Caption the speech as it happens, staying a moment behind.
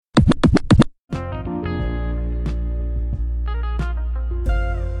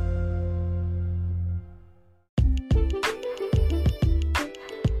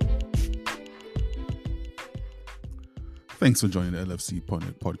Thanks for joining the LFC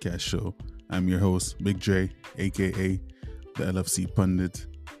Pundit podcast show. I'm your host, Big J, aka the LFC Pundit,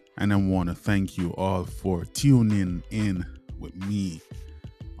 and I want to thank you all for tuning in with me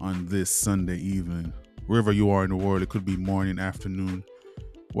on this Sunday evening. Wherever you are in the world, it could be morning, afternoon,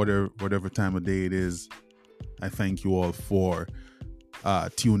 whatever time of day it is. I thank you all for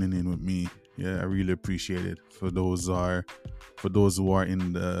tuning in with me. Yeah, I really appreciate it. For those who are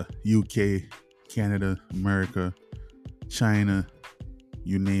in the UK, Canada, America, China,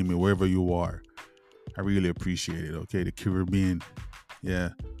 you name it, wherever you are, I really appreciate it. Okay, the Caribbean, yeah,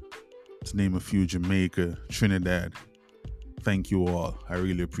 to name a few, Jamaica, Trinidad. Thank you all. I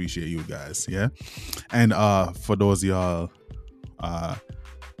really appreciate you guys. Yeah, and for those of y'all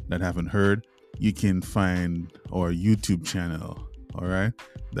that haven't heard, you can find our YouTube channel. All right,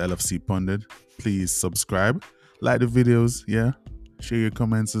 the LFC Pundit. Please subscribe, like the videos. Yeah, share your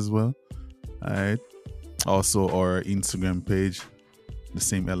comments as well. All right. Also, our Instagram page, the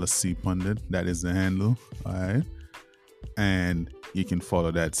same LSC Pundit. That is the handle. All right. And you can follow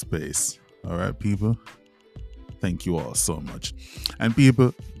that space. All right, people. Thank you all so much. And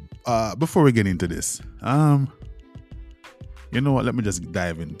people, before we get into this, you know what? Let me just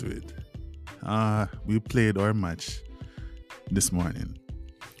dive into it. We played our match this morning.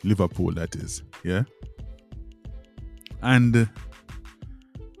 Liverpool, that is. Yeah. And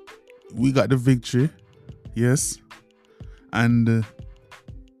we got the victory. Yes, and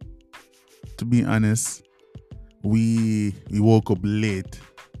to be honest, we woke up late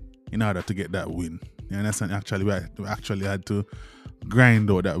in order to get that win. You understand? Actually, we actually had to grind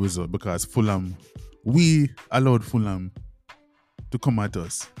out that result because we allowed Fulham to come at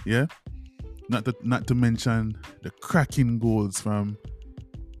us. Yeah, not to mention the cracking goals from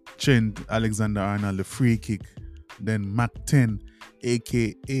Trent Alexander-Arnold, the free kick, then Mac 10,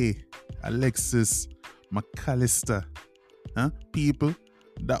 aka Alexis McAllister, people,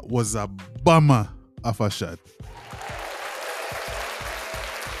 that was a bomber of a shot.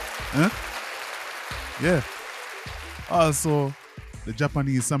 Yeah. Also, the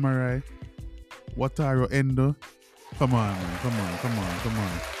Japanese samurai, Wataru Endo. Come on, man. Come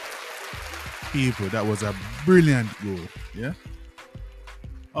on. People, that was a brilliant goal. Yeah.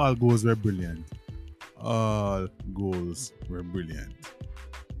 All goals were brilliant.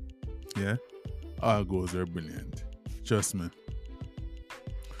 Yeah. All goals were brilliant. Trust me.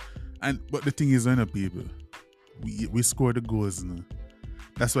 But the thing is, people, we scored the goals.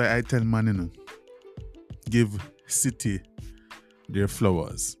 That's why I tell man, give City their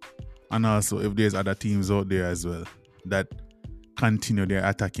flowers. And also, if there's other teams out there as well that continue their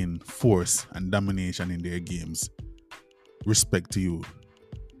attacking force and domination in their games, respect to you.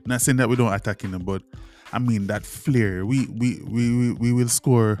 Not saying that we don't attack them, but I mean that flair. We will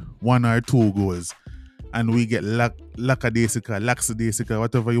score one or two goals, and we get lackadaisical,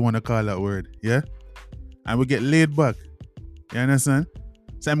 whatever you want to call that word, yeah. And we get laid back. You understand?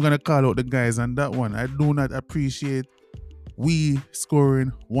 So I'm gonna call out the guys on that one. I do not appreciate we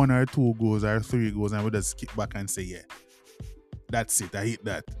scoring one or two goals or three goals, and we just kick back and say, yeah, that's it. I hate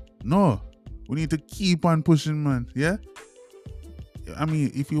that. No, we need to keep on pushing, man. Yeah. I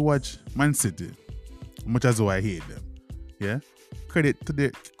mean, if you watch Man City, much as though I hate them, yeah,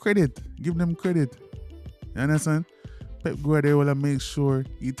 give them credit. You understand? Pep Guardiola make sure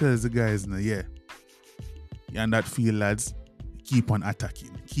he tells the guys, yeah, and that field, lads, keep on attacking.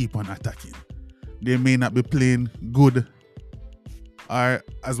 They may not be playing good or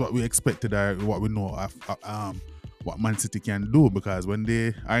as what we expected or what we know of what Man City can do, because when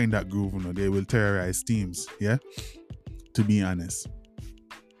they are in that groove, they will terrorize teams, yeah, to be honest.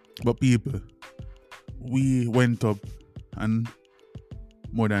 But people, we went up on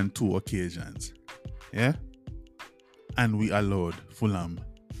more than 2 occasions, yeah, and we allowed Fulham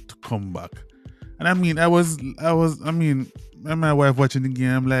to come back. And I mean, when my wife watching the game,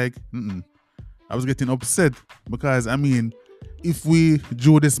 I'm like, I was getting upset because I mean, if we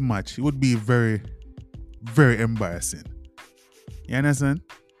drew this match, it would be very, very embarrassing. You understand?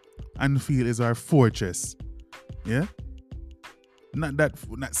 Anfield is our fortress, yeah. Not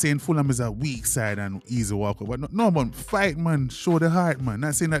saying Fulham is a weak side and easy walk up, but no, man, fight, man, show the heart, man.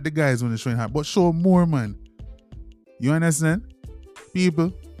 Not saying that the guys want to show heart, but show more, man. You understand?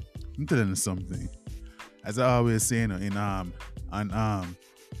 People, I'm telling you something. As I always say, in on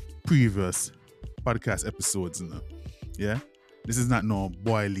previous podcast episodes, yeah, this is not no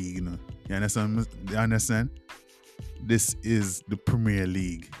boy league, You understand? You understand? This is the Premier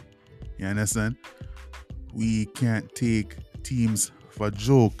League. You understand? We can't take teams for a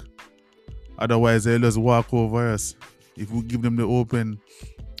joke. Otherwise, they'll just walk over us. If we give them the open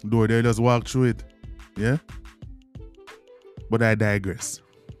door, they'll just walk through it. Yeah? But I digress.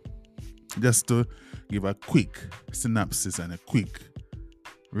 Just to give a quick synopsis and a quick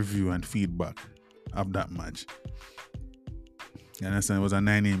review and feedback of that match. You understand? It was a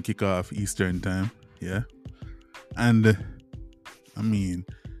 9 a.m. kickoff Eastern time. Yeah. And I mean,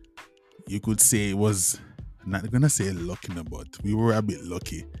 you could say it was, not gonna say lucky, but we were a bit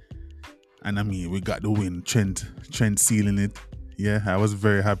lucky. And I mean, we got the win. Trent sealing it. Yeah, I was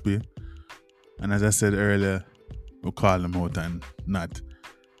very happy. And as I said earlier, we call them out and not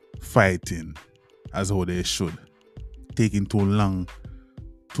fighting as how they should. Taking too long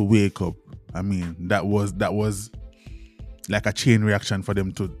to wake up. I mean, that was like a chain reaction for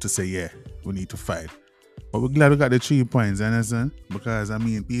them to say, yeah, we need to fight. But we're glad we got the 3 points, you understand? Because I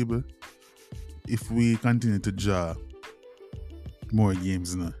mean, people, if we continue to draw more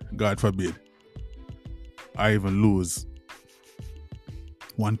games, God forbid, or even lose,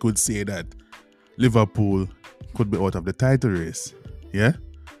 one could say that Liverpool could be out of the title race. Yeah?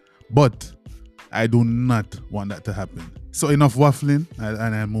 But I do not want that to happen. So enough waffling,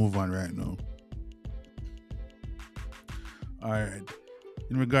 and I move on right now. Alright.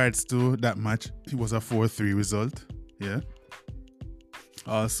 In regards to that match, it was a 4-3 result. Yeah.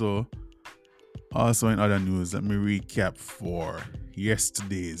 Also in other news, let me recap for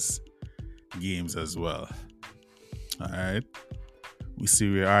yesterday's games as well. Alright. We see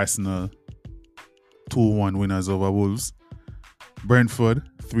where Arsenal 2-1 winners over Wolves. Brentford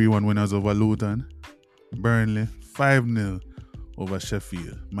 3-1 winners over Luton. Burnley 5-0 over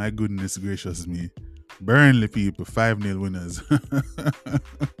Sheffield. My goodness gracious me. Burnley people 5-0 winners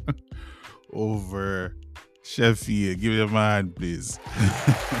over Sheffield. Give them a hand, please.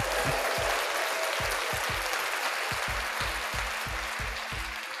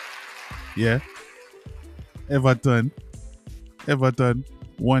 Yeah. Everton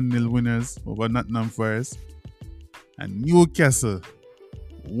 1-0 winners over Nottingham Forest. And Newcastle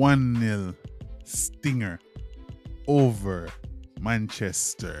 1-0 stinger over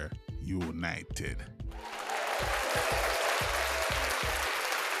Manchester United.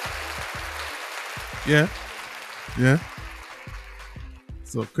 Yeah.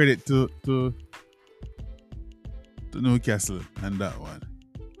 So credit to Newcastle and that one.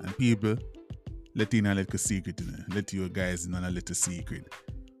 And people, let in a little secret, let you guys in a little secret.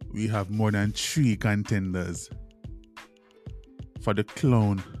 We have more than 3 contenders for the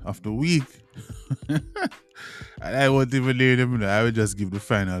clown of the week. And I won't even leave them. I will just give the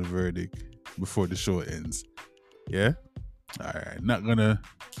final verdict before the show ends. Yeah? Alright, not gonna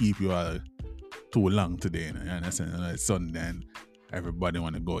keep you all too long today. You understand? It's Sunday and everybody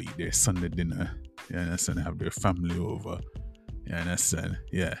want to go eat their Sunday dinner. You understand? Have their family over. You understand?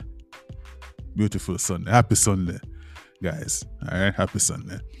 Yeah. Beautiful Sunday. Happy Sunday, guys. Alright, happy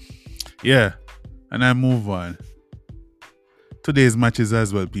Sunday. Yeah. And I move on. Today's matches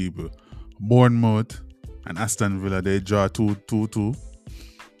as well, people. Bournemouth and Aston Villa, they draw 2-2.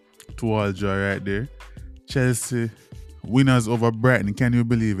 2-2 draw right there. Chelsea, winners over Brighton. Can you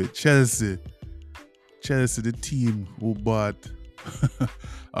believe it? Chelsea, the team who bought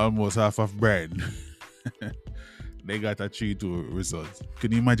almost half of Brighton. They got a 3-2 result.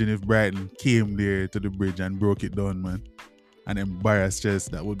 Can you imagine if Brighton came there to the bridge and broke it down, man? And embarrassed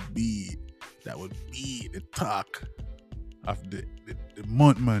Chelsea? That would be the talk of the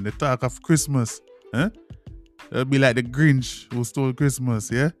month, man. The talk of Christmas. Huh? That would be like the Grinch who stole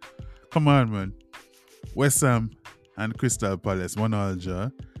Christmas, yeah? Come on, man. West Ham and Crystal Palace, 1-1 draw.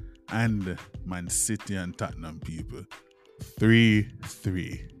 And Man City and Tottenham, people.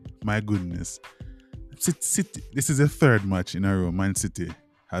 3-3. My goodness. City, this is the 3rd match in a row Man City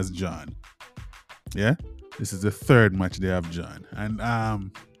has drawn. Yeah? This is the 3rd match they have drawn. And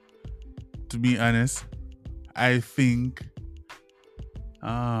to be honest, I think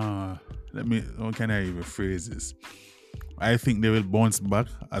how can I even phrase this? I think they will bounce back,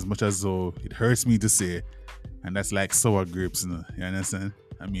 as much as though it hurts me to say, and that's like sour grapes, you understand?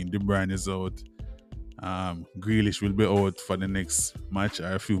 I mean, De Bruyne is out. Grealish will be out for the next match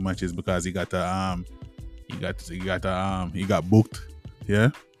or a few matches because he got booked. Yeah.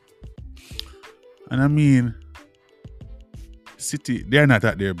 And I mean, City, they're not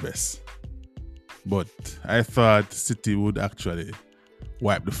at their best. But I thought City would actually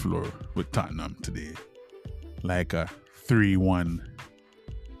wipe the floor with Tottenham today. Like a 3-1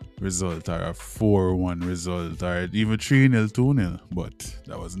 result or a 4-1 result or even 3-0, 2-0. But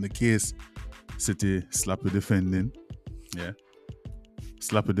that wasn't the case. City sloppy defending. Yeah.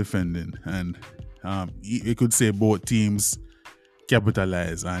 Sloppy defending. And you could say both teams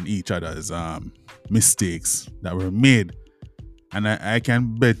capitalize on each other's mistakes that were made. And I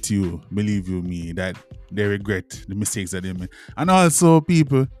can bet you, believe you me, that they regret the mistakes that they made. And also,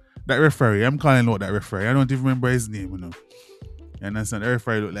 people, that referee, I'm calling out that referee. I don't even remember his name, you know. You understand? The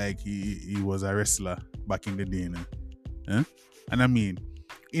referee looked like he was a wrestler back in the day, you know. Huh? And I mean,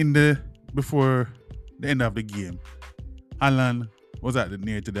 before the end of the game, Alan was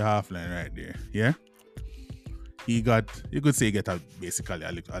near to the half line right there. Yeah? You could say he got basically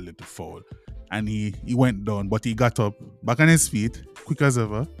a little foul. And he went down, but he got up back on his feet, quick as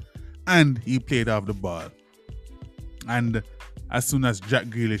ever, and he played off the ball. And as soon as Jack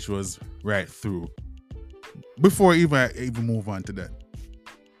Grealish was right through, before even move on to that,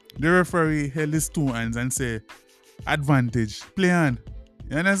 the referee held his two hands and said, advantage, play on.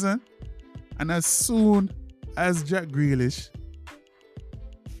 You understand? And as soon as Jack Grealish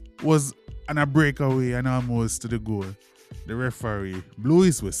was on a breakaway and almost to the goal, the referee blew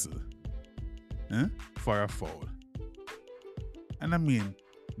his whistle for a foul. And I mean,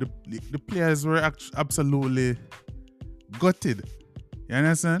 the players were absolutely gutted. You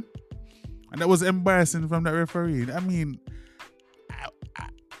understand? And that was embarrassing from the referee. I mean,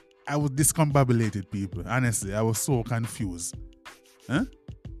 I was discombobulated, people. Honestly, I was so confused.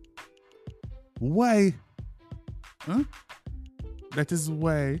 Why? That is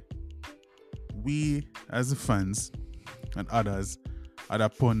why we as fans and other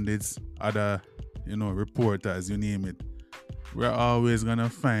pundits, other reporters, you name it, we're always gonna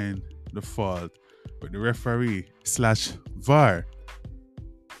find the fault with the referee / VAR.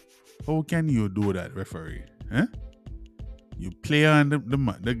 How can you do that, referee? You play on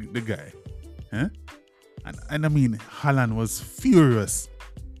the guy. And I mean, Haaland was furious,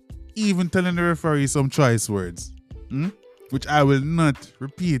 even telling the referee some choice words, which I will not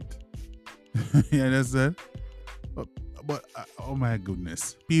repeat. You understand? But oh my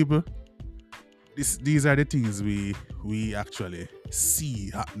goodness, people, these are the things we actually see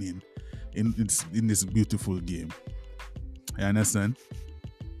happening in this beautiful game. You understand?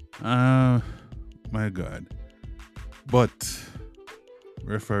 My God. But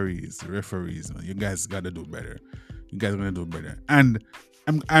referees, man, you guys gotta do better. You guys are gonna do better. And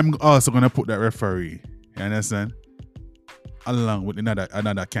I'm also gonna put that referee, you understand, along with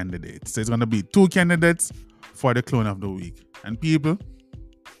another candidate. So it's gonna be 2 candidates for the clown of the week. And people,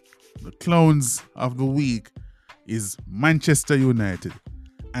 the clowns of the week is Manchester United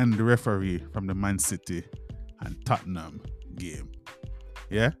and the referee from the Man City and Tottenham game.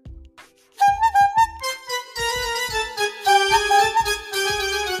 Yeah?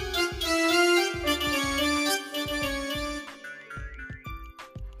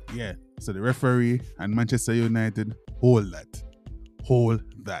 Yeah. So the referee and Manchester United, hold that.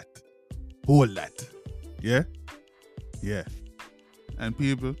 Yeah? Yeah. And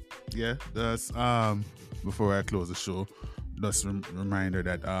people, yeah, that's before I close the show, just a reminder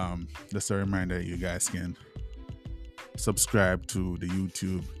you guys can subscribe to the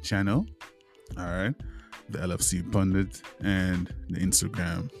YouTube channel, all right, the LFC Pundit, and the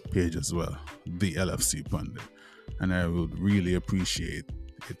Instagram page as well, the LFC Pundit, and I would really appreciate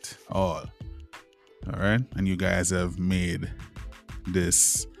it all right. And you guys have made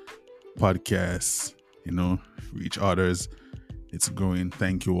this podcast reach others. It's growing.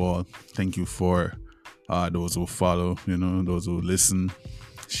 Thank you all. Thank you for those who follow, those who listen,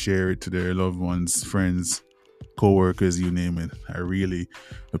 share it to their loved ones, friends, co-workers, you name it. I really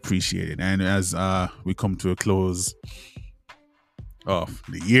appreciate it. And as we come to a close of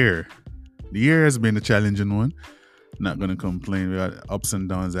the year has been a challenging one. Not gonna complain. We got ups and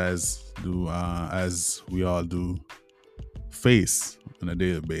downs as we all do face on a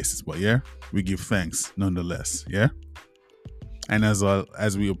daily basis. But yeah, we give thanks nonetheless. Yeah. And as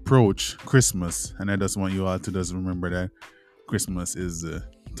we approach Christmas, and I just want you all to just remember that Christmas is the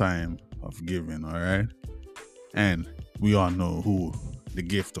time of giving, all right? And we all know who the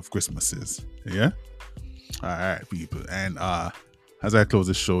gift of Christmas is, yeah? All right, people. And as I close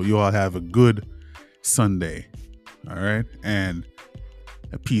the show, you all have a good Sunday, all right? And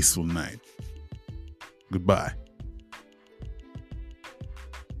a peaceful night. Goodbye.